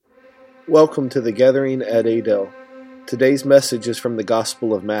Welcome to the gathering at Adel. Today's message is from the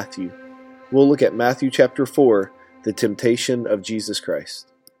Gospel of Matthew. We'll look at Matthew chapter 4, the temptation of Jesus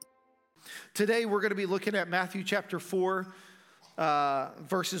Christ. Today we're going to be looking at Matthew chapter 4,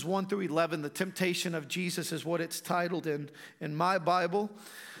 verses 1 through 11. The temptation of Jesus is what it's titled in my Bible.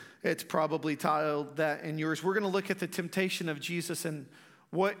 It's probably titled that in yours. We're going to look at the temptation of Jesus and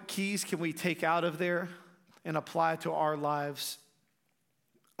what keys can we take out of there and apply to our lives.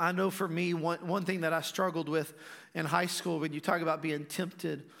 I know for me, one thing that I struggled with in high school when you talk about being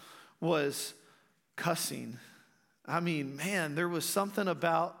tempted was cussing. I mean, man, there was something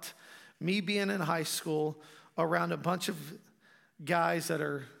about me being in high school around a bunch of guys that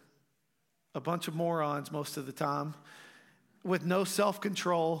are a bunch of morons most of the time with no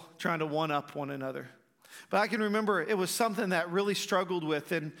self-control, trying to one-up one another. But I can remember it was something that really struggled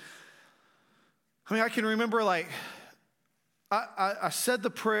with. And I mean, I can remember like, I said the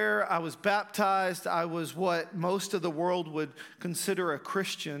prayer, I was baptized, I was what most of the world would consider a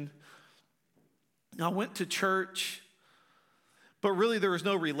Christian. I went to church, but really there was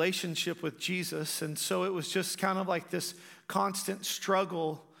no relationship with Jesus, and so it was just kind of like this constant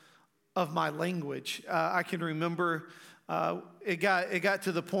struggle of my language. I can remember it got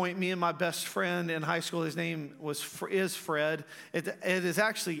to the point, me and my best friend in high school, his name is Fred. It is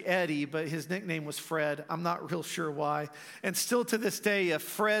actually Eddie, but his nickname was Fred. I'm not real sure why. And still to this day, if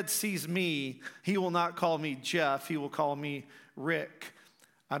Fred sees me, he will not call me Jeff. He will call me Rick.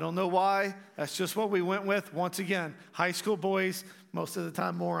 I don't know why. That's just what we went with. Once again, high school boys, most of the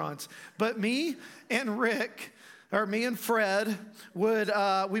time morons. But me and Fred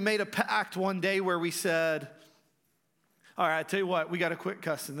we made a pact one day where we said, all right, I tell you what, we got to quit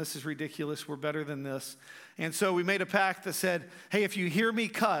cussing. This is ridiculous. We're better than this. And so we made a pact that said, hey, if you hear me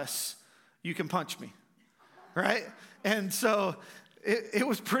cuss, you can punch me, right? And so it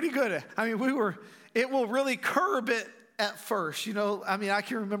was pretty good. I mean, it will really curb it at first, you know. I mean, I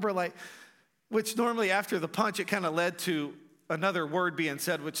can remember which normally after the punch, it kind of led to another word being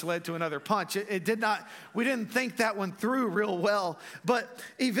said, which led to another punch. We didn't think that one through real well, but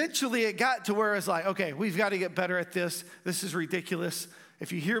eventually it got to where it's like, okay, we've got to get better at this. This is ridiculous.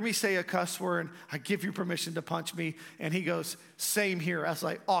 If you hear me say a cuss word, I give you permission to punch me. And he goes, same here. I was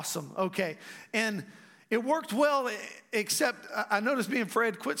like, awesome. Okay. And it worked well, except I noticed me and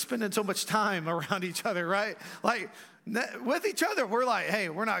Fred quit spending so much time around each other, right? Like, with each other, we're like, hey,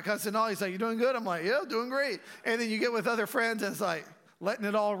 we're not cussing all. He's like, you doing good? I'm like, yeah, doing great. And then you get with other friends and it's like letting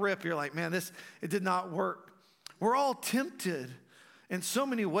it all rip. You're like, man, it did not work. We're all tempted in so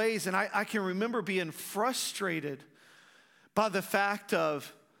many ways. And I can remember being frustrated by the fact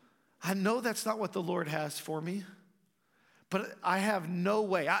of, I know that's not what the Lord has for me, but I have no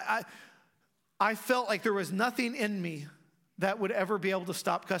way. I felt like there was nothing in me that would ever be able to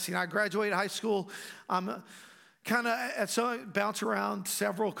stop cussing. I graduated high school. Kind of bounce around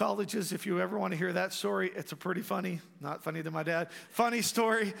several colleges. If you ever want to hear that story, it's a pretty funny, not funny to my dad, funny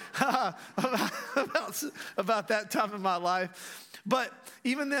story about that time in my life. But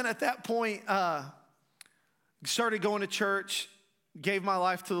even then at that point, started going to church, gave my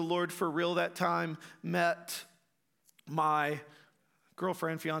life to the Lord for real that time, met my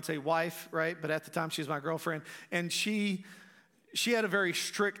girlfriend, fiance, wife, right? But at the time she was my girlfriend, and she had a very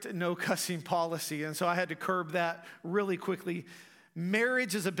strict no cussing policy, and so I had to curb that really quickly.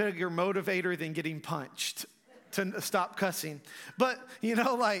 Marriage is a bigger motivator than getting punched to stop cussing. But, you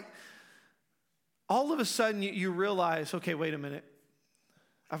know, like, all of a sudden you realize, okay, wait a minute.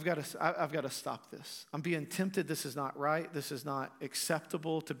 I've got to stop this. I'm being tempted. This is not right. This is not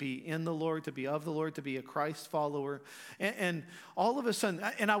acceptable to be in the Lord, to be of the Lord, to be a Christ follower. And all of a sudden,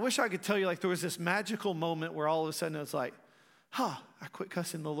 and I wish I could tell you, like, there was this magical moment where all of a sudden it's like, I quit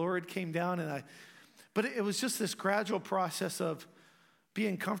cussing. The Lord came down but it was just this gradual process of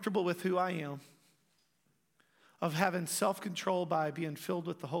being comfortable with who I am, of having self-control by being filled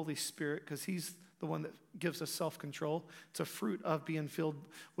with the Holy Spirit, because He's the one that gives us self-control. It's a fruit of being filled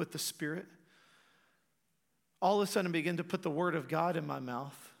with the Spirit. All of a sudden, I begin to put the Word of God in my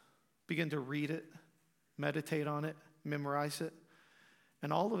mouth, begin to read it, meditate on it, memorize it,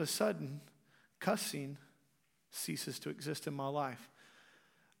 and all of a sudden, cussing ceases to exist in my life.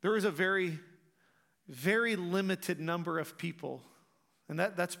 There is a very, very limited number of people, and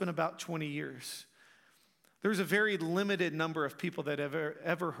that's been about 20 years. There's a very limited number of people that have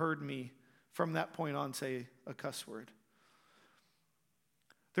ever heard me from that point on say a cuss word.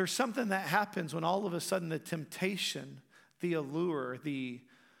 There's something that happens when all of a sudden the temptation, the allure, we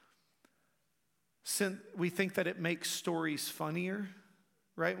think that it makes stories funnier,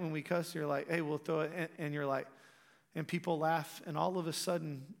 right? When we cuss, you're like, hey, we'll throw it, and you're like, and people laugh, and all of a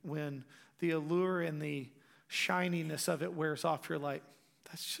sudden, when the allure and the shininess of it wears off, you're like,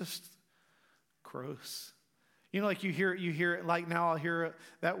 that's just gross. Like you hear it, like now I'll hear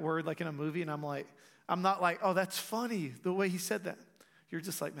that word like in a movie, and I'm not like, oh, that's funny, the way he said that. You're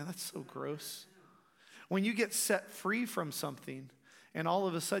just like, man, that's so gross. When you get set free from something, and all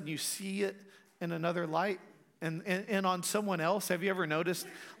of a sudden you see it in another light, and on someone else, have you ever noticed,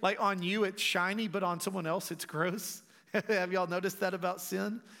 like on you it's shiny, but on someone else it's gross? Have y'all noticed that about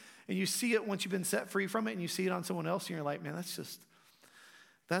sin? And you see it once you've been set free from it, and you see it on someone else, and you're like, man,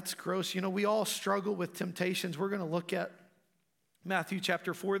 that's gross. We all struggle with temptations. We're going to look at Matthew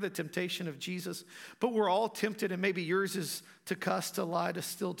chapter 4, the temptation of Jesus. But we're all tempted, and maybe yours is to cuss, to lie, to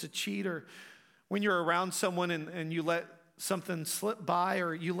steal, to cheat, or when you're around someone and you let something slip by,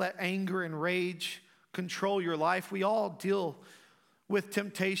 or you let anger and rage control your life. We all deal with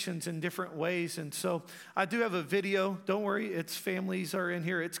temptations in different ways. And so I do have a video. Don't worry, its families are in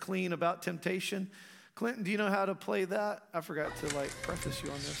here. It's clean about temptation. Clinton, do you know how to play that? I forgot to preface you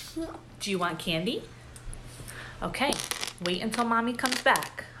on this. Do you want candy? Okay, wait until mommy comes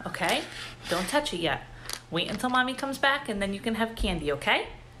back, okay? Don't touch it yet. Wait until mommy comes back and then you can have candy, okay?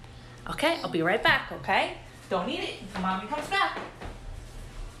 Okay, I'll be right back, okay? Don't eat it until mommy comes back.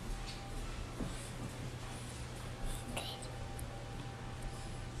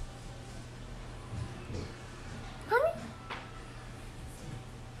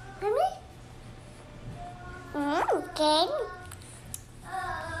 Okay.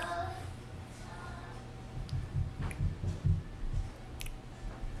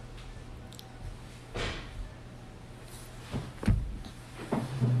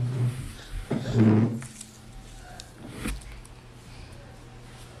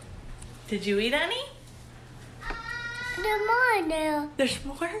 Did you eat any? There's more now. There's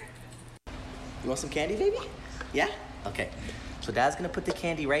more? You want some candy, baby? Yeah? Okay. So Dad's gonna put the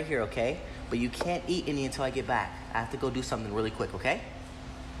candy right here, okay? But you can't eat any until I get back. I have to go do something really quick, okay?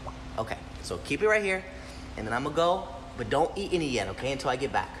 Okay, so keep it right here, and then I'm gonna go, but don't eat any yet, okay, until I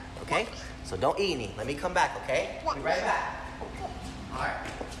get back, okay? So don't eat any. Let me come back, okay? Be right back. All right,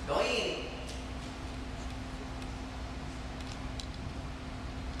 don't eat any.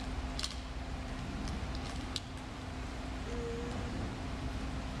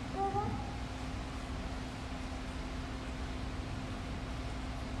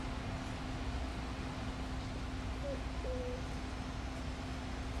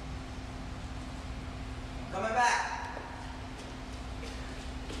 Coming back.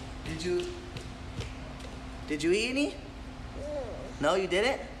 Did you eat any? No, you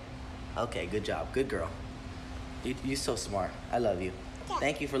didn't? Okay, good job. Good girl. You're so smart. I love you.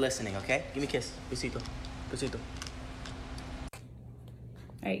 Thank you for listening, okay? Give me a kiss. Besito. Besito. All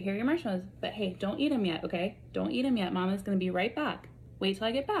right, here are your marshmallows. But hey, don't eat them yet, okay? Don't eat them yet. Mama's gonna be right back. Wait till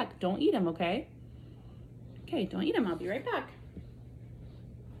I get back. Don't eat them, okay? Okay, don't eat them. I'll be right back.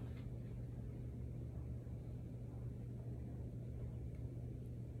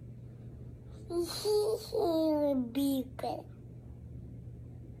 Be good.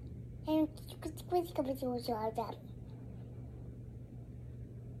 And what's going to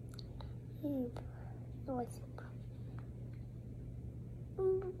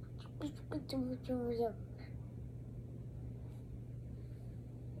do that?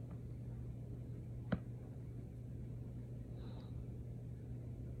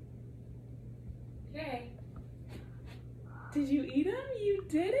 Okay. Did you eat them? You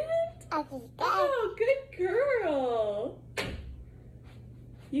didn't? I think Oh, good girl.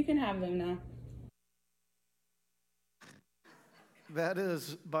 You can have them now. That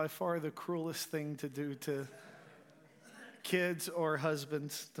is by far the cruelest thing to do to kids or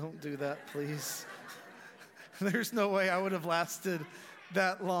husbands. Don't do that, please. There's no way I would have lasted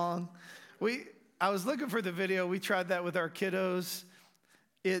that long. I was looking for the video. We tried that with our kiddos.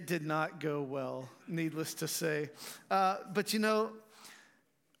 It did not go well, needless to say. But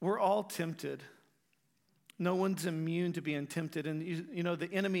we're all tempted. No one's immune to being tempted. And the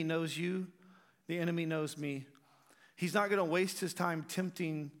enemy knows you. The enemy knows me. He's not going to waste his time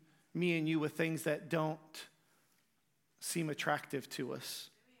tempting me and you with things that don't seem attractive to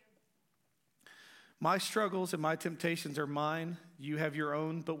us. My struggles and my temptations are mine. You have your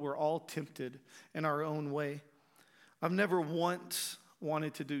own, but we're all tempted in our own way. I've never once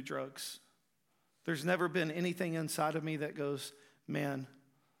wanted to do drugs. There's never been anything inside of me that goes, man,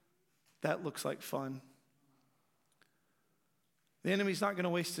 that looks like fun. The enemy's not going to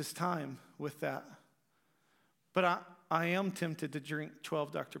waste his time with that. But I am tempted to drink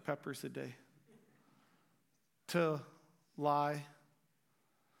 12 Dr. Peppers a day, to lie,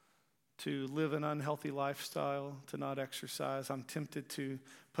 to live an unhealthy lifestyle, to not exercise. I'm tempted to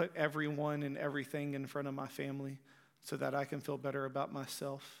put everyone and everything in front of my family so that I can feel better about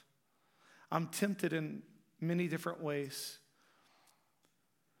myself. I'm tempted in many different ways.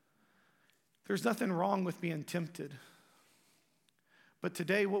 There's nothing wrong with being tempted. But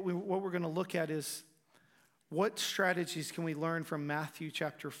today what we're going to look at is what strategies can we learn from Matthew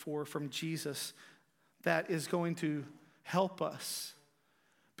chapter 4, from Jesus, that is going to help us.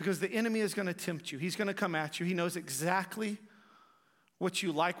 Because the enemy is going to tempt you. He's going to come at you. He knows exactly what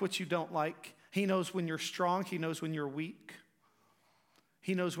you like, what you don't like. He knows when you're strong. He knows when you're weak.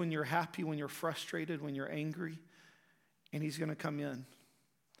 He knows when you're happy, when you're frustrated, when you're angry. And he's going to come in.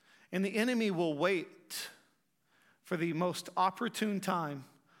 And the enemy will wait for the most opportune time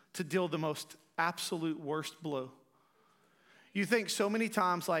to deal the most absolute worst blow. You think so many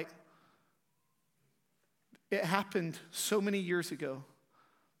times, like, it happened so many years ago.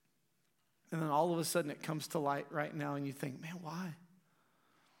 And then all of a sudden it comes to light right now and you think, man, why?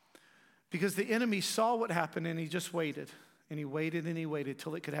 Because the enemy saw what happened and he just waited. And he waited and he waited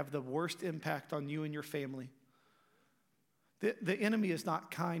till it could have the worst impact on you and your family. The enemy is not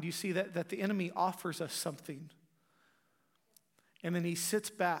kind. You see that the enemy offers us something. And then he sits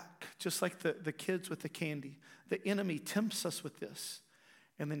back, just like the kids with the candy. The enemy tempts us with this.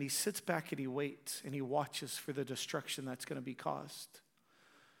 And then he sits back and he waits and he watches for the destruction that's going to be caused.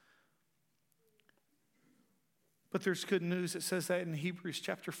 But there's good news. It says that in Hebrews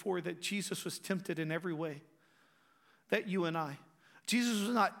chapter 4 that Jesus was tempted in every way. That you and I. Jesus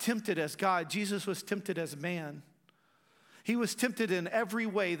was not tempted as God. Jesus was tempted as man. He was tempted in every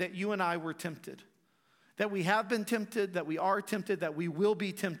way that you and I were tempted. That we have been tempted, that we are tempted, that we will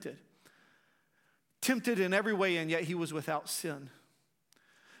be tempted. Tempted in every way, and yet he was without sin.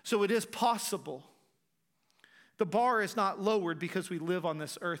 So it is possible. The bar is not lowered because we live on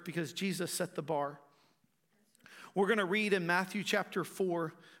this earth, because Jesus set the bar. We're going to read in Matthew chapter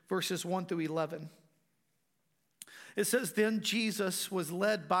 4, verses 1 through 11. It says, "Then Jesus was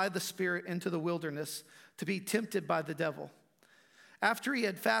led by the Spirit into the wilderness to be tempted by the devil. After he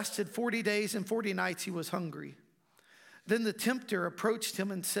had fasted 40 days and 40 nights, he was hungry. Then the tempter approached him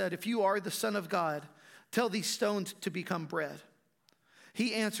and said, 'If you are the Son of God, tell these stones to become bread.'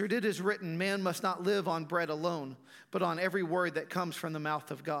 He answered, 'It is written, man must not live on bread alone, but on every word that comes from the mouth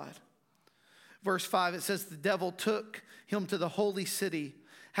of God.' Verse 5, it says, the devil took him to the holy city,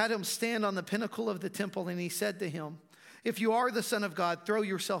 had him stand on the pinnacle of the temple, and he said to him, 'If you are the Son of God, throw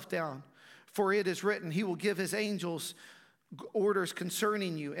yourself down. For it is written, he will give his angels orders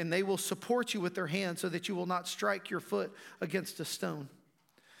concerning you, and they will support you with their hands so that you will not strike your foot against a stone.'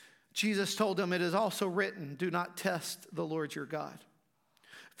 Jesus told him, 'It is also written, do not test the Lord your God.'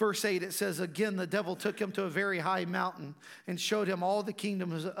 Verse 8, it says, again, the devil took him to a very high mountain and showed him all the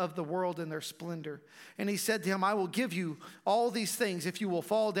kingdoms of the world and their splendor. And he said to him, 'I will give you all these things if you will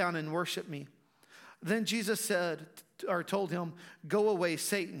fall down and worship me.' Then Jesus told him, 'Go away,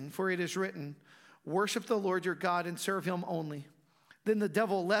 Satan, for it is written, worship the Lord your God and serve him only.' Then the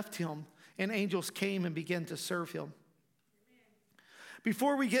devil left him, and angels came and began to serve him."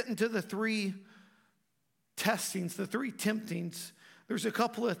 Before we get into the three testings, the three temptings, there's a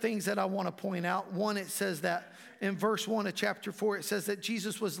couple of things that I want to point out. One, it says that in verse 1 of chapter 4, it says that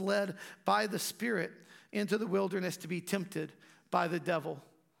Jesus was led by the Spirit into the wilderness to be tempted by the devil.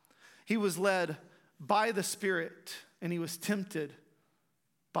 He was led by the Spirit, and he was tempted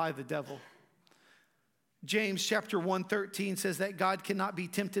by the devil. James chapter 1:13 says that God cannot be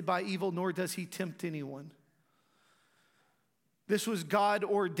tempted by evil, nor does he tempt anyone. This was God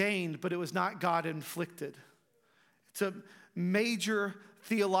ordained, but it was not God inflicted. It's a major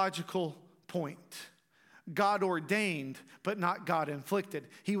theological point. God ordained, but not God inflicted.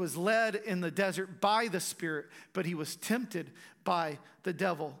 He was led in the desert by the Spirit, but he was tempted by the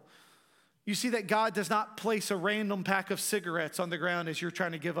devil. You see that God does not place a random pack of cigarettes on the ground as you're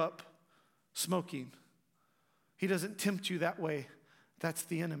trying to give up smoking. He doesn't tempt you that way. That's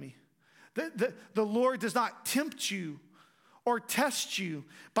the enemy. The Lord does not tempt you or test you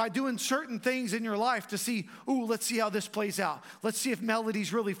by doing certain things in your life to see, let's see how this plays out. Let's see if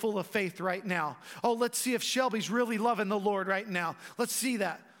Melody's really full of faith right now. Oh, let's see if Shelby's really loving the Lord right now. Let's see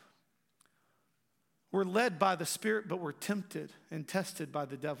that. We're led by the Spirit, but we're tempted and tested by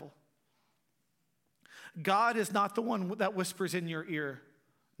the devil. God is not the one that whispers in your ear,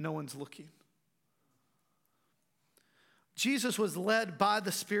 no one's looking. Jesus was led by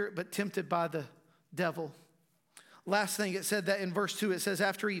the Spirit, but tempted by the devil. Last thing, it said that in verse 2, it says,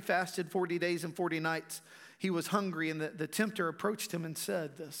 after he fasted 40 days and 40 nights, he was hungry, and the tempter approached him and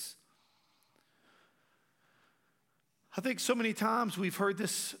said this. I think so many times we've heard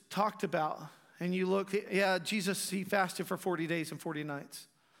this talked about, and you look, yeah, Jesus, he fasted for 40 days and 40 nights.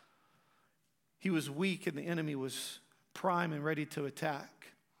 He was weak and the enemy was prime and ready to attack.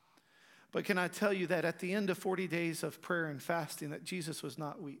 But can I tell you that at the end of 40 days of prayer and fasting, that Jesus was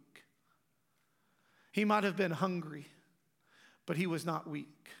not weak. He might have been hungry, but he was not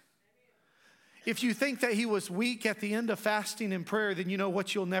weak. If you think that he was weak at the end of fasting and prayer, then you know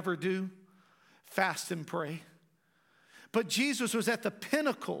what you'll never do? Fast and pray. But Jesus was at the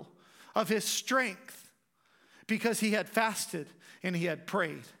pinnacle of his strength because he had fasted and he had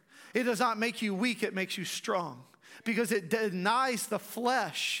prayed. It does not make you weak, it makes you strong because it denies the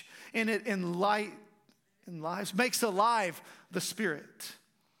flesh and it makes alive the spirit.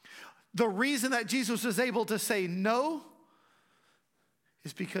 The reason that Jesus was able to say no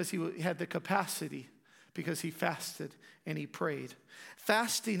is because he had the capacity, because he fasted and he prayed.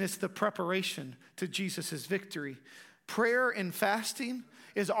 Fasting is the preparation to Jesus' victory. Prayer and fasting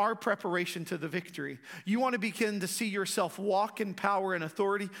is our preparation to the victory. You want to begin to see yourself walk in power and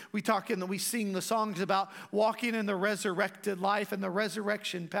authority. We sing the songs about walking in the resurrected life and the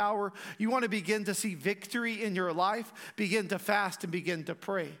resurrection power. You want to begin to see victory in your life, begin to fast and begin to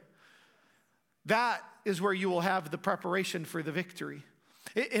pray. That is where you will have the preparation for the victory.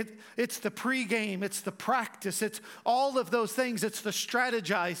 It's the pregame, it's the practice, it's all of those things, it's the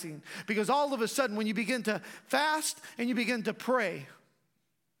strategizing. Because all of a sudden when you begin to fast and you begin to pray,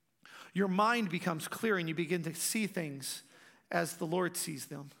 your mind becomes clear and you begin to see things as the Lord sees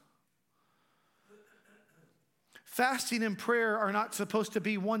them. Fasting and prayer are not supposed to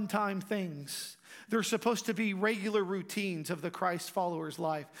be one-time things. They're supposed to be regular routines of the Christ follower's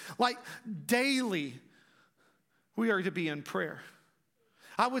life. Like daily, we are to be in prayer.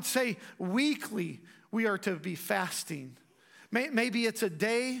 I would say weekly, we are to be fasting. Maybe it's a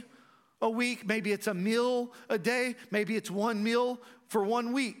day a week. Maybe it's a meal a day. Maybe it's one meal for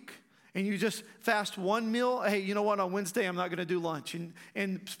 1 week. And you just fast one meal. Hey, you know what? On Wednesday, I'm not going to do lunch.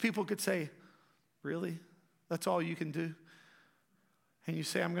 And people could say, really? That's all you can do? And you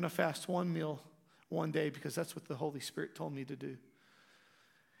say, I'm going to fast one meal one day because that's what the Holy Spirit told me to do.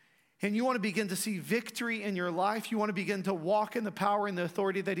 And you want to begin to see victory in your life, you want to begin to walk in the power and the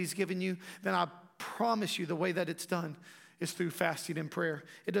authority that he's given you, then I promise you the way that it's done is through fasting and prayer.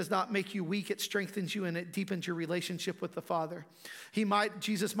 It does not make you weak, it strengthens you and it deepens your relationship with the Father.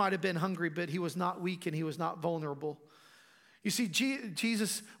 Jesus might have been hungry, but he was not weak and he was not vulnerable. You see,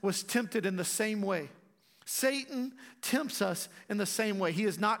 Jesus was tempted in the same way. Satan tempts us in the same way. He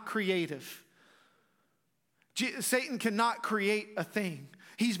is not creative. Satan cannot create a thing.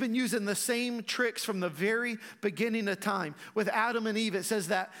 He's been using the same tricks from the very beginning of time. With Adam and Eve, it says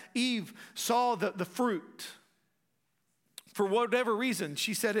that Eve saw the fruit. For whatever reason,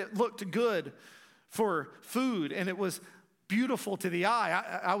 she said it looked good for food and it was beautiful to the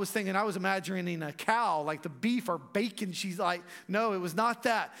eye. I was imagining a cow, like the beef or bacon. She's like, no, it was not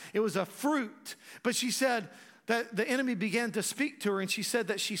that. It was a fruit. But she said that the enemy began to speak to her and she said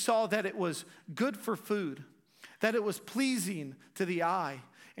that she saw that it was good for food, that it was pleasing to the eye,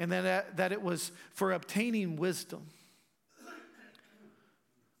 and that it was for obtaining wisdom.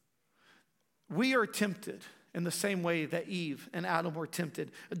 We are tempted in the same way that Eve and Adam were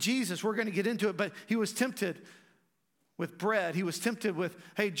tempted. Jesus, we're going to get into it, but he was tempted with bread. He was tempted with,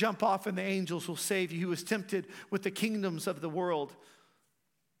 hey, jump off and the angels will save you. He was tempted with the kingdoms of the world.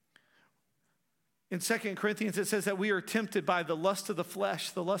 In 2 Corinthians, it says that we are tempted by the lust of the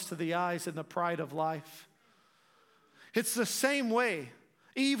flesh, the lust of the eyes, and the pride of life. It's the same way.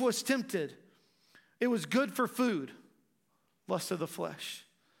 Eve was tempted. It was good for food, lust of the flesh.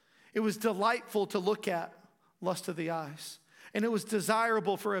 It was delightful to look at, lust of the eyes. And it was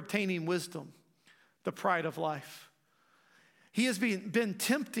desirable for obtaining wisdom, the pride of life. He has been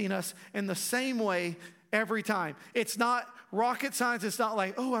tempting us in the same way every time. It's not rocket science. It's not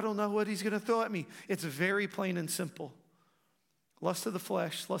like, oh, I don't know what he's going to throw at me. It's very plain and simple. Lust of the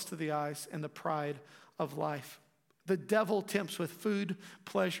flesh, lust of the eyes, and the pride of life. The devil tempts with food,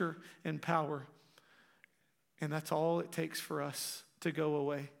 pleasure, and power. And that's all it takes for us to go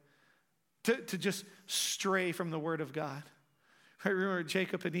away, to just stray from the word of God. I remember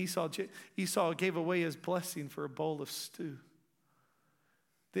Jacob and Esau. Esau gave away his blessing for a bowl of stew.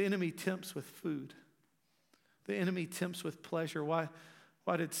 The enemy tempts with food. The enemy tempts with pleasure. Why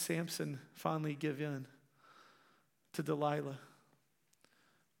did Samson finally give in to Delilah?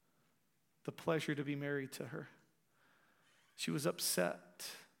 The pleasure to be married to her. She was upset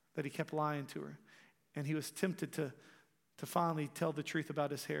that he kept lying to her. And he was tempted to finally tell the truth about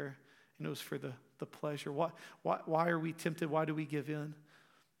his hair. And it was for the pleasure. Why are we tempted? Why do we give in?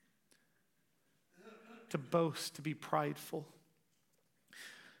 to boast, to be prideful.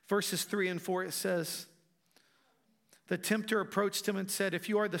 Verses 3 and 4, it says, the tempter approached him and said, if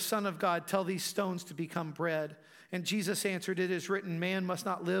you are the Son of God, tell these stones to become bread. And Jesus answered, it is written, man must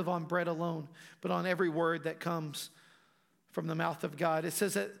not live on bread alone, but on every word that comes from the mouth of God. It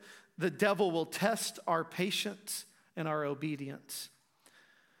says that the devil will test our patience and our obedience.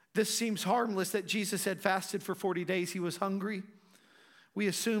 This seems harmless that Jesus had fasted for 40 days. He was hungry. We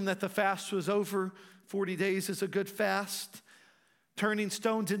assume that the fast was over. 40 days is a good fast. Turning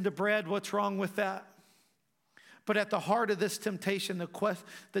stones into bread, what's wrong with that? But at the heart of this temptation,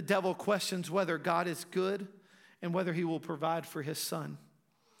 the devil questions whether God is good and whether he will provide for his son.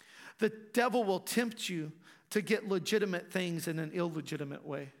 The devil will tempt you to get legitimate things in an illegitimate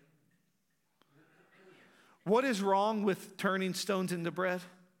way. What is wrong with turning stones into bread?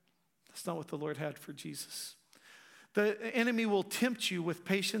 That's not what the Lord had for Jesus. The enemy will tempt you with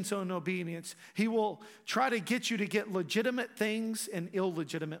patience and obedience. He will try to get you to get legitimate things in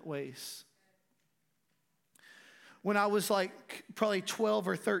illegitimate ways. When I was like probably 12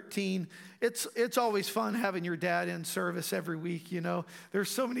 or 13, it's always fun having your dad in service every week, you know. There's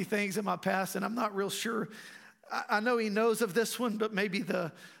so many things in my past, and I'm not real sure. I know he knows of this one, but maybe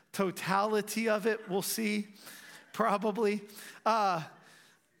the totality of it, we'll see, probably. I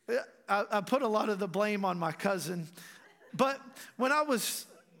put a lot of the blame on my cousin. But when I was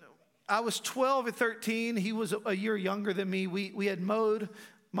 12 or 13, he was a year younger than me. We had mowed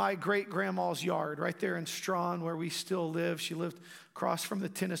my great-grandma's yard right there in Strawn where we still live. She lived across from the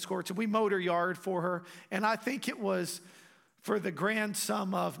tennis courts. And we mowed her yard for her. And I think it was for the grand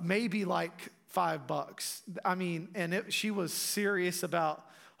sum of maybe like $5. I mean, and she was serious about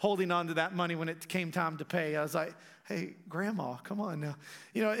holding on to that money when it came time to pay. I was like, hey, Grandma, come on now.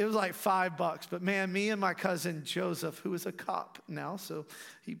 You know, it was like $5. But man, me and my cousin Joseph, who is a cop now, so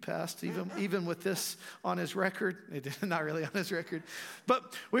he passed even with this on his record. It did not really on his record.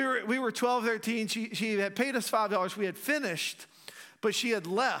 But we were 12, 13. She had paid us $5. We had finished, but she had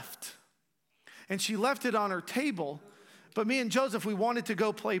left. And she left it on her table. But me and Joseph, we wanted to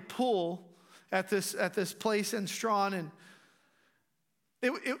go play pool at this place in Strawn, and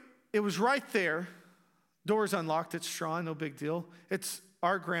it was right there. Doors unlocked at Strawn, no big deal. It's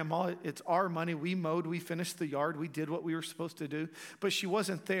our grandma. It's our money. We mowed. We finished the yard. We did what we were supposed to do. But she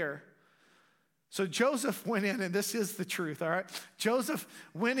wasn't there. So Joseph went in, and this is the truth, all right? Joseph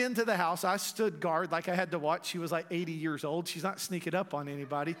went into the house. I stood guard like I had to watch. She was like 80 years old. She's not sneaking up on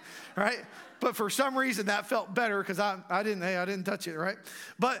anybody, right? But for some reason, that felt better because I didn't touch it, right?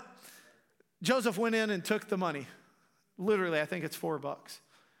 But Joseph went in and took the money. Literally, I think it's $4.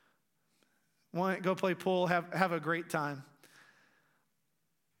 Go play pool, have a great time.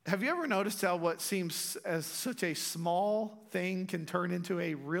 Have you ever noticed how what seems as such a small thing can turn into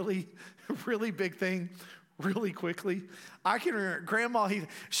a really, really big thing really quickly? I can remember Grandma,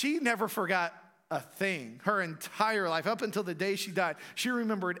 she never forgot a thing her entire life. Up until the day she died, she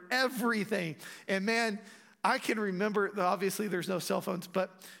remembered everything. And man, I can remember, obviously there's no cell phones, but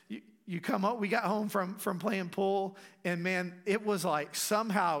you come up, we got home from playing pool, and man, it was like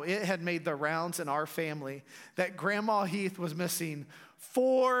somehow it had made the rounds in our family that Grandma Heath was missing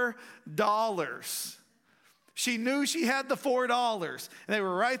 $4. She knew she had the $4, and they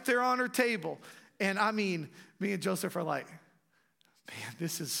were right there on her table. And I mean, me and Joseph are like, man,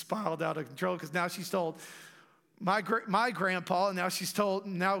 this is spiraled out of control, because now she's told my grandpa, and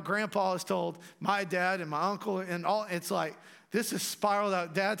now Grandpa has told my dad and my uncle, and all. It's like, this is spiraled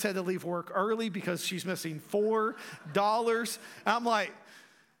out. Dad's had to leave work early because she's missing $4. I'm like,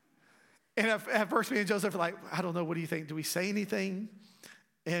 and at first me and Joseph are like, I don't know, what do you think? Do we say anything?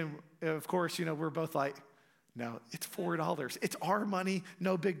 And of course, you know, we're both like, no, it's $4. It's our money,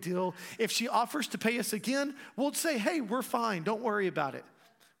 no big deal. If she offers to pay us again, we'll say, hey, we're fine. Don't worry about it.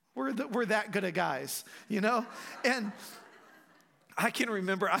 We're that good of guys, you know? And I can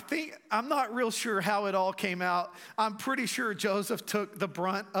remember, I'm not real sure how it all came out. I'm pretty sure Joseph took the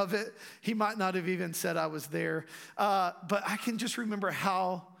brunt of it. He might not have even said I was there. But I can just remember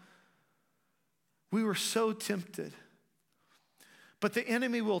how we were so tempted. But the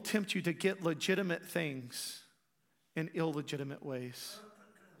enemy will tempt you to get legitimate things in illegitimate ways.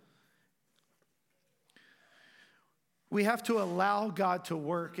 We have to allow God to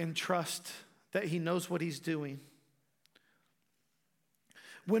work and trust that he knows what he's doing.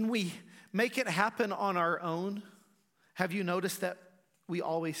 When we make it happen on our own, have you noticed that we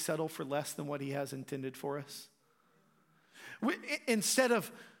always settle for less than what he has intended for us? Instead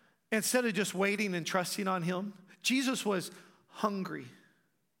of just waiting and trusting on him, Jesus was hungry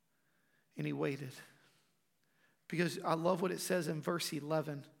and he waited. Because I love what it says in verse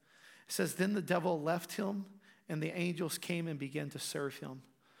 11. It It says, then the devil left him, and the angels came and began to serve him.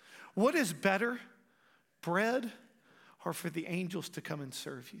 What is better, bread or for the angels to come and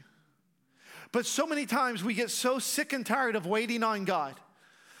serve you? But so many times we get so sick and tired of waiting on God.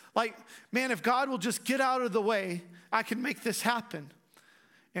 Like, man, if God will just get out of the way, I can make this happen.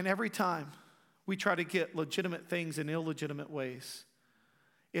 And every time we try to get legitimate things in illegitimate ways,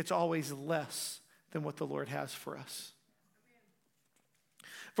 it's always less than what the Lord has for us.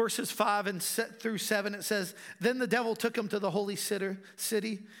 Verses 5 through 7, it says, then the devil took him to the holy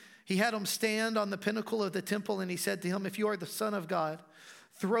city. He had him stand on the pinnacle of the temple, and he said to him, if you are the Son of God,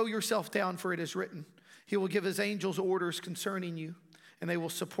 throw yourself down, for it is written, he will give his angels orders concerning you, and they will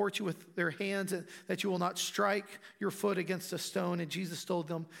support you with their hands, that you will not strike your foot against a stone. And Jesus told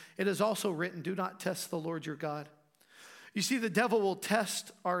them, it is also written, do not test the Lord your God. You see, the devil will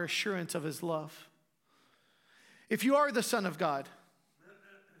test our assurance of his love. If you are the Son of God,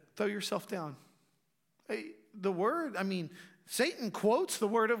 throw yourself down. Hey, the word, Satan quotes the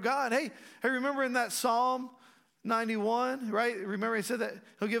word of God. Hey, remember in that Psalm 91, right? Remember he said that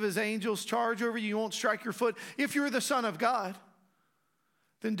he'll give his angels charge over you. You won't strike your foot. If you're the Son of God,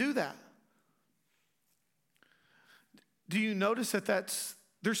 then do that. Do you notice that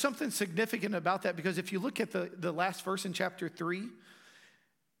there's something significant about that? Because if you look at the last verse in chapter 3,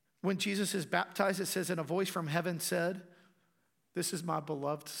 when Jesus is baptized, it says, and a voice from heaven said, this is my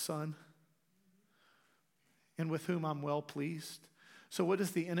beloved Son, and with whom I'm well pleased. So what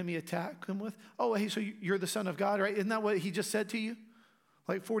does the enemy attack him with? Oh, hey, so you're the Son of God, right? Isn't that what he just said to you?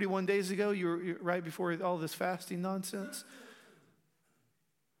 Like 41 days ago, you're right before all this fasting nonsense.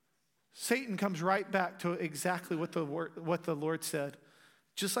 Satan comes right back to exactly what the Lord said,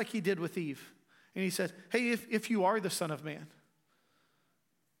 just like he did with Eve. And he said, hey, if you are the Son of Man.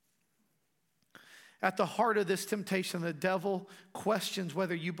 At the heart of this temptation, the devil questions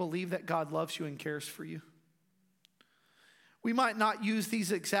whether you believe that God loves you and cares for you. We might not use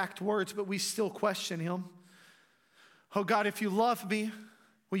these exact words, but we still question him. Oh God, if you love me,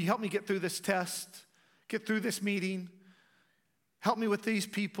 will you help me get through this test, get through this meeting, help me with these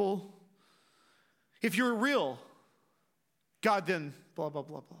people? If you're real, God, then blah, blah,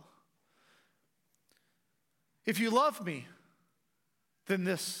 blah, blah. If you love me, then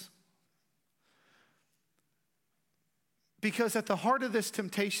this. Because at the heart of this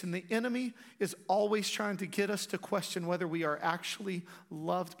temptation, the enemy is always trying to get us to question whether we are actually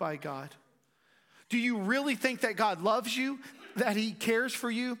loved by God. Do you really think that God loves you, that he cares for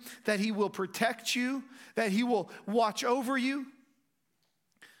you, that he will protect you, that he will watch over you?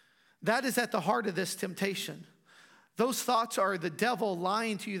 That is at the heart of this temptation. Those thoughts are the devil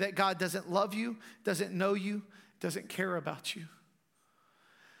lying to you that God doesn't love you, doesn't know you, doesn't care about you.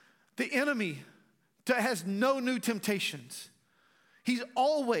 The enemy has no new temptations. He's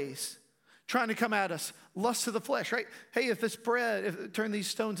always trying to come at us. Lust of the flesh, right? Hey, turn these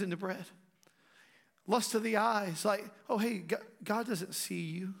stones into bread. Lust of the eyes, like, oh, hey, God doesn't see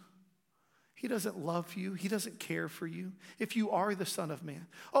you. He doesn't love you. He doesn't care for you. If you are the Son of Man.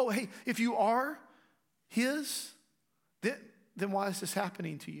 Oh, hey, if you are his, then why is this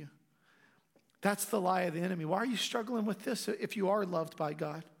happening to you? That's the lie of the enemy. Why are you struggling with this if you are loved by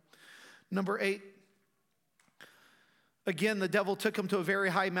God? Number 8. Again, the devil took him to a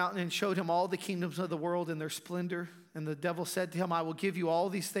very high mountain and showed him all the kingdoms of the world and their splendor. And the devil said to him, I will give you all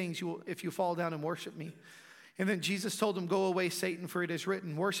these things if you fall down and worship me. And then Jesus told him, go away, Satan, for it is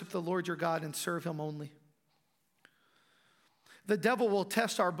written, worship the Lord your God and serve him only. The devil will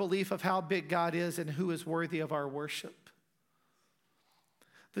test our belief of how big God is and who is worthy of our worship.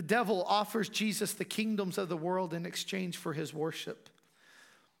 The devil offers Jesus the kingdoms of the world in exchange for his worship.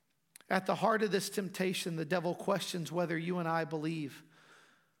 At the heart of this temptation, the devil questions whether you and I believe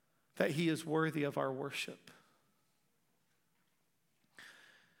that he is worthy of our worship.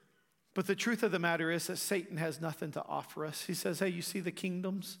 But the truth of the matter is that Satan has nothing to offer us. He says, hey, you see the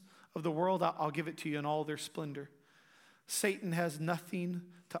kingdoms of the world? I'll give it to you in all their splendor. Satan has nothing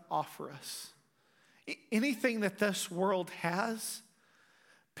to offer us. Anything that this world has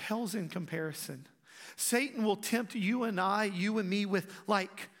pales in comparison. Satan will tempt you and me with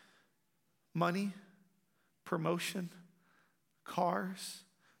like money, promotion, cars,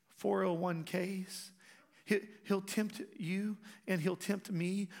 401ks. He'll tempt you and he'll tempt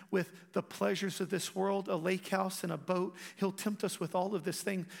me with the pleasures of this world, a lake house and a boat. He'll tempt us with all of this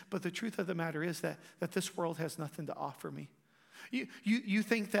thing. But the truth of the matter is that this world has nothing to offer me. You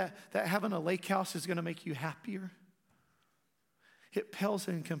think that having a lake house is going to make you happier? It pales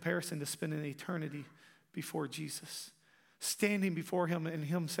in comparison to spending eternity before Jesus, standing before him and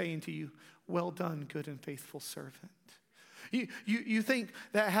him saying to you, well done, good and faithful servant. You think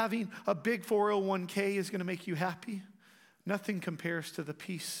that having a big 401k is going to make you happy? Nothing compares to the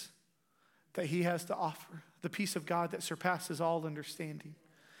peace that he has to offer, the peace of God that surpasses all understanding.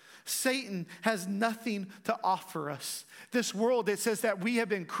 Satan has nothing to offer us. This world, it says that we have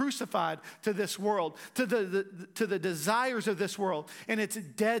been crucified to this world, to the desires of this world, and it's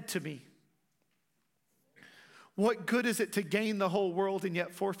dead to me. What good is it to gain the whole world and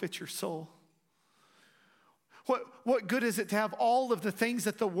yet forfeit your soul? What good is it to have all of the things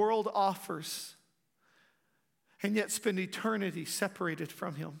that the world offers and yet spend eternity separated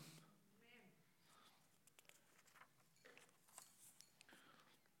from him?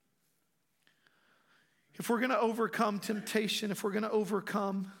 If we're going to overcome temptation, if we're going to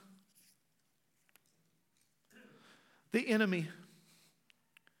overcome the enemy,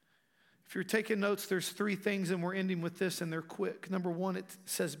 if you're taking notes, there's 3 things, and we're ending with this, and they're quick. Number 1, it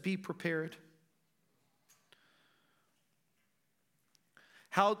says, be prepared.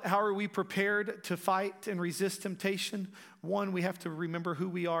 How are we prepared to fight and resist temptation? 1, we have to remember who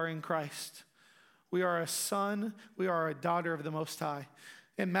we are in Christ. We are a son, we are a daughter of the Most High.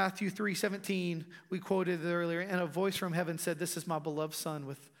 In Matthew 3:17, we quoted it earlier, and a voice from heaven said, this is my beloved son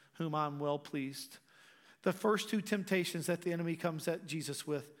with whom I'm well pleased. The first 2 temptations that the enemy comes at Jesus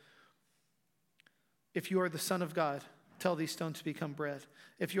with: if you are the Son of God, tell these stones to become bread.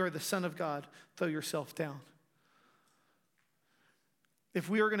 If you are the Son of God, throw yourself down. If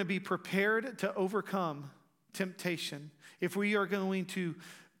we are going to be prepared to overcome temptation, if we are going to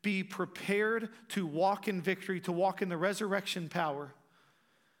be prepared to walk in victory, to walk in the resurrection power,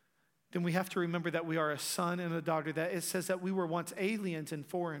 then we have to remember that we are a son and a daughter. That it says that we were once aliens and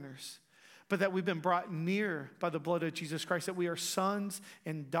foreigners, but that we've been brought near by the blood of Jesus Christ, that we are sons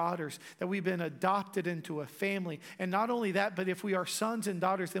and daughters, that we've been adopted into a family. And not only that, but if we are sons and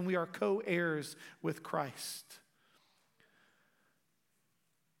daughters, then we are co-heirs with Christ.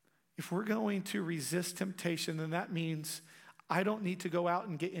 If we're going to resist temptation, then that means I don't need to go out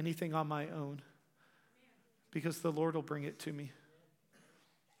and get anything on my own, because the Lord will bring it to me.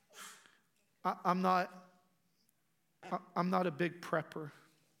 I'm not a big prepper.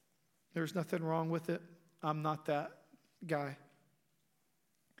 There's nothing wrong with it. I'm not that guy.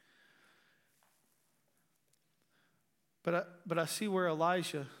 But I see where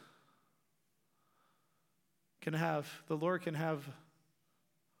Elijah can have, the Lord can have,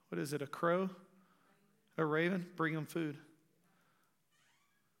 what is it, a crow? A raven? Bring him food.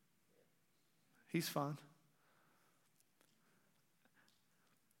 He's fine.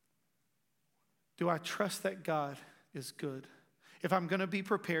 Do I trust that God is good? If I'm going to be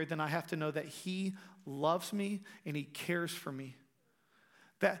prepared, then I have to know that he loves me and he cares for me.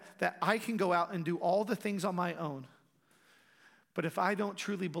 That I can go out and do all the things on my own. But if I don't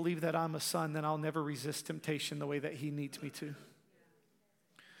truly believe that I'm a son, then I'll never resist temptation the way that he needs me to.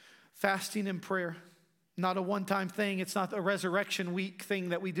 Fasting and prayer, not a one-time thing. It's not a resurrection week thing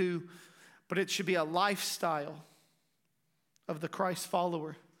that we do, but it should be a lifestyle of the Christ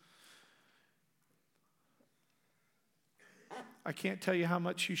follower. I can't tell you how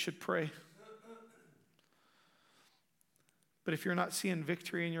much you should pray. But if you're not seeing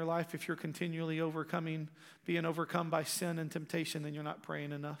victory in your life, if you're continually being overcome by sin and temptation, then you're not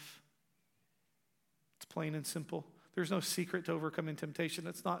praying enough. It's plain and simple. There's no secret to overcoming temptation.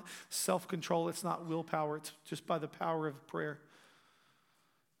 It's not self-control. It's not willpower. It's just by the power of prayer.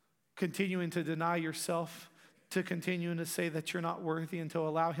 Continuing to deny yourself, to continuing to say that you're not worthy, and to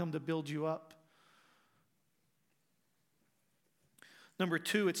allow him to build you up. Number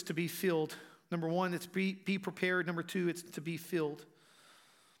 2, it's to be filled. Number 1, it's be prepared. Number 2, it's to be filled.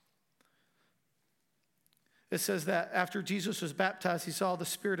 It says that after Jesus was baptized, he saw the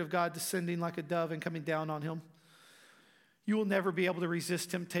Spirit of God descending like a dove and coming down on him. You will never be able to resist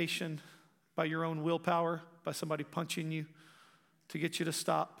temptation by your own willpower, by somebody punching you to get you to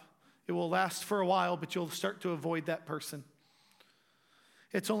stop. It will last for a while, but you'll start to avoid that person.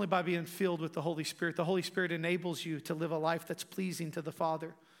 It's only by being filled with the Holy Spirit. The Holy Spirit enables you to live a life that's pleasing to the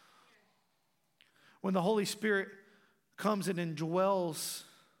Father. When the Holy Spirit comes and indwells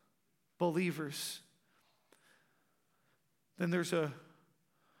believers, then there's a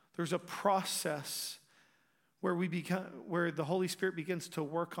process where the Holy Spirit begins to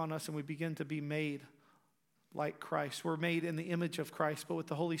work on us and we begin to be made like Christ. We're made in the image of Christ, but what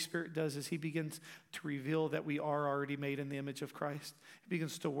the Holy Spirit does is he begins to reveal that we are already made in the image of Christ. He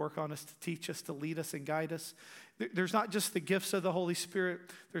begins to work on us, to teach us, to lead us and guide us. There's not just the gifts of the Holy Spirit.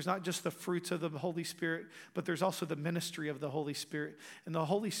 There's not just the fruits of the Holy Spirit, but there's also the ministry of the Holy Spirit. And the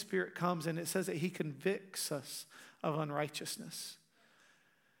Holy Spirit comes and it says that he convicts us of unrighteousness.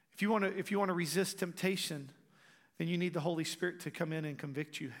 If you want to resist temptation, then you need the Holy Spirit to come in and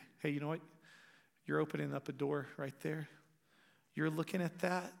convict you. Hey, you know what? You're opening up a door right there. You're looking at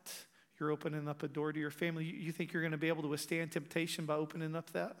that. You're opening up a door to your family. You think you're going to be able to withstand temptation by opening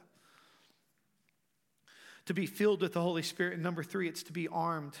up that? To be filled with the Holy Spirit. And number 3, it's to be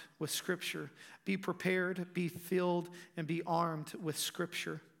armed with Scripture. Be prepared, be filled, and be armed with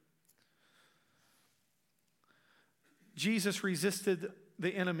Scripture. Jesus resisted the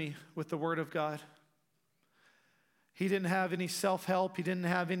enemy with the Word of God. He didn't have any self-help. He didn't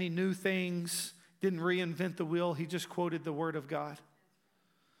have any new things. Didn't reinvent the wheel. He just quoted the Word of God.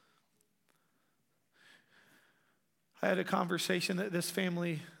 I had a conversation that this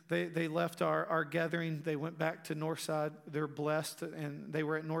family, they left our gathering. They went back to Northside. They're blessed, and they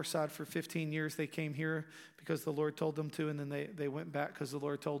were at Northside for 15 years. They came here because the Lord told them to, and then they went back because the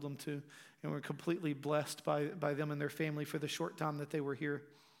Lord told them to, and were completely blessed by them and their family for the short time that they were here.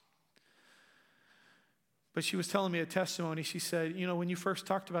 But she was telling me a testimony. She said, you know, when you first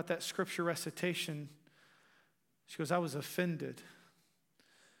talked about that scripture recitation, she goes, I was offended.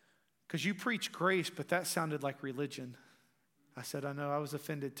 Because you preach grace, but that sounded like religion. I said, I know, I was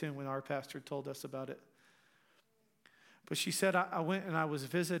offended too when our pastor told us about it. But she said, I went and I was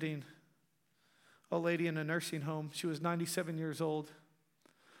visiting a lady in a nursing home. She was 97 years old.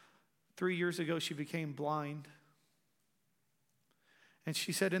 3 years ago, she became blind. And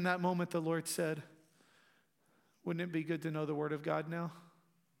she said, in that moment, the Lord said, wouldn't it be good to know the Word of God now?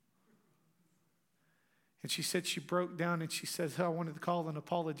 And she said she broke down and she says, I wanted to call and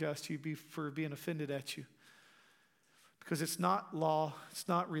apologize to you for being offended at you. Because it's not law, it's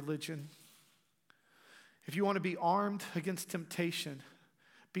not religion. If you want to be armed against temptation,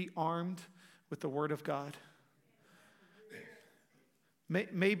 be armed with the Word of God.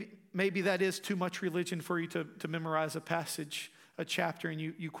 Maybe that is too much religion for you to memorize a passage, a chapter, and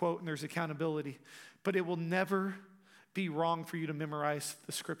you quote and there's accountability. But it will never be wrong for you to memorize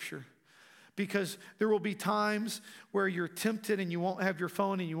the Scripture. Because there will be times where you're tempted and you won't have your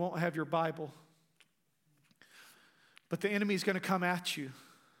phone and you won't have your Bible. But the enemy's going to come at you.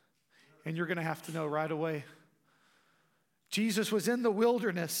 And you're going to have to know right away. Jesus was in the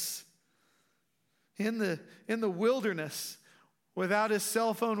wilderness. In the wilderness. Without his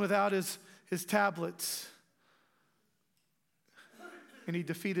cell phone, without his tablets. And he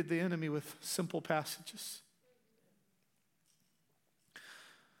defeated the enemy with simple passages.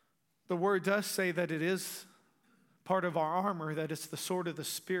 The Word does say that it is part of our armor, that it's the sword of the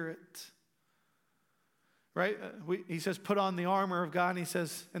Spirit. Right? He says, put on the armor of God, and he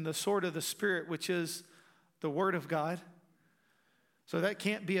says, and the sword of the Spirit, which is the Word of God. So that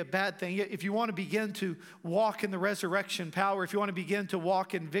can't be a bad thing. If you want to begin to walk in the resurrection power, if you want to begin to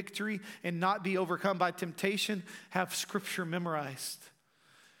walk in victory and not be overcome by temptation, have Scripture memorized.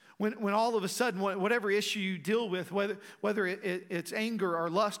 When all of a sudden, whatever issue you deal with, whether it's anger or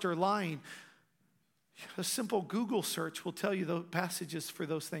lust or lying, a simple Google search will tell you the passages for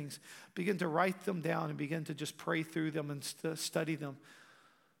those things. Begin to write them down and begin to just pray through them and study them.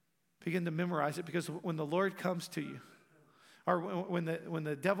 Begin to memorize it, because when the Lord comes to you, or when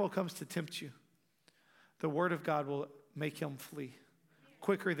the devil comes to tempt you, the Word of God will make him flee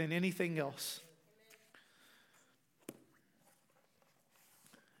quicker than anything else.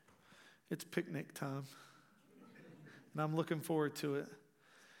 It's picnic time, and I'm looking forward to it.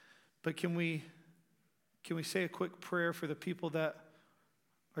 But can we say a quick prayer for the people that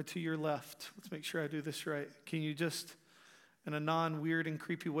are to your left? Let's make sure I do this right. Can you just, in a non-weird and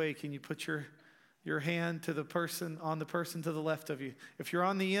creepy way, can you put your hand to the person to the left of you? If you're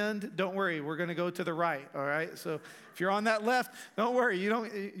on the end, don't worry. We're going to go to the right, all right? So if you're on that left, don't worry. You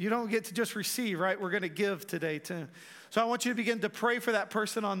don't get to just receive, right? We're going to give today too. So I want you to begin to pray for that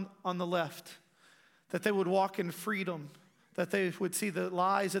person on the left, that they would walk in freedom, that they would see the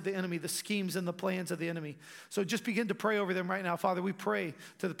lies of the enemy, the schemes and the plans of the enemy. So just begin to pray over them right now. Father, we pray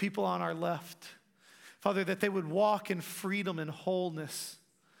to the people on our left, Father, that they would walk in freedom and wholeness,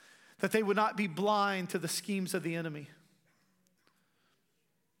 that they would not be blind to the schemes of the enemy.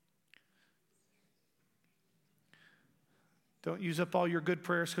 Don't use up all your good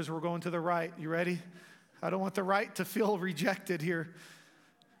prayers, because we're going to the right. You ready? I don't want the right to feel rejected here.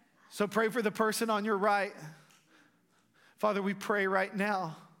 So pray for the person on your right. Father, we pray right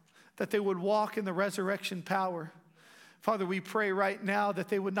now that they would walk in the resurrection power. Father, we pray right now that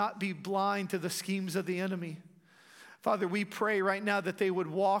they would not be blind to the schemes of the enemy. Father, we pray right now that they would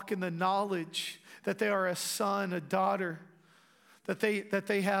walk in the knowledge that they are a son, a daughter, that they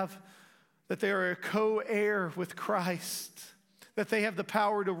are a co-heir with Christ, that they have the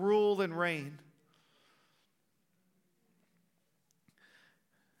power to rule and reign.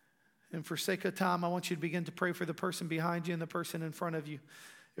 And for sake of time, I want you to begin to pray for the person behind you and the person in front of you.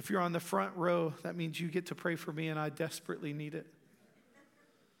 If you're on the front row, that means you get to pray for me, and I desperately need it.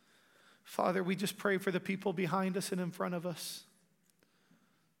 Father, we just pray for the people behind us and in front of us.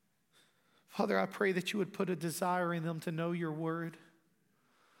 Father, I pray that you would put a desire in them to know your word,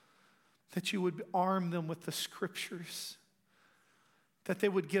 that you would arm them with the scriptures, that they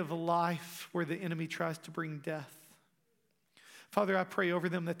would give life where the enemy tries to bring death. Father, I pray over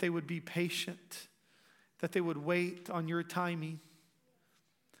them that they would be patient, that they would wait on your timing,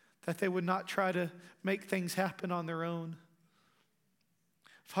 that they would not try to make things happen on their own.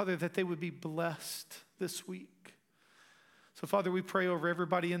 Father, that they would be blessed this week. So, Father, we pray over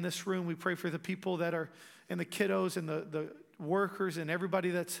everybody in this room. We pray for the people that are, and the kiddos and the workers and everybody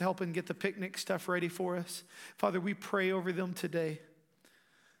that's helping get the picnic stuff ready for us. Father, we pray over them today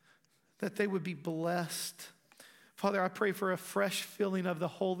that they would be blessed. Father, I pray for a fresh filling of the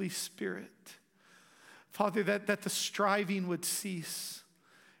Holy Spirit. Father, that the striving would cease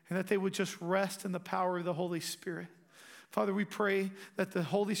and that they would just rest in the power of the Holy Spirit. Father, we pray that the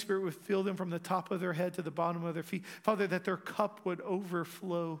Holy Spirit would fill them from the top of their head to the bottom of their feet. Father, that their cup would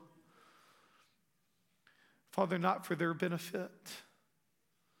overflow. Father, not for their benefit,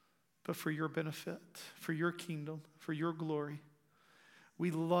 but for your benefit, for your kingdom, for your glory.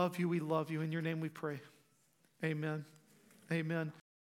 We love you. We love you. In your name we pray. Amen. Amen.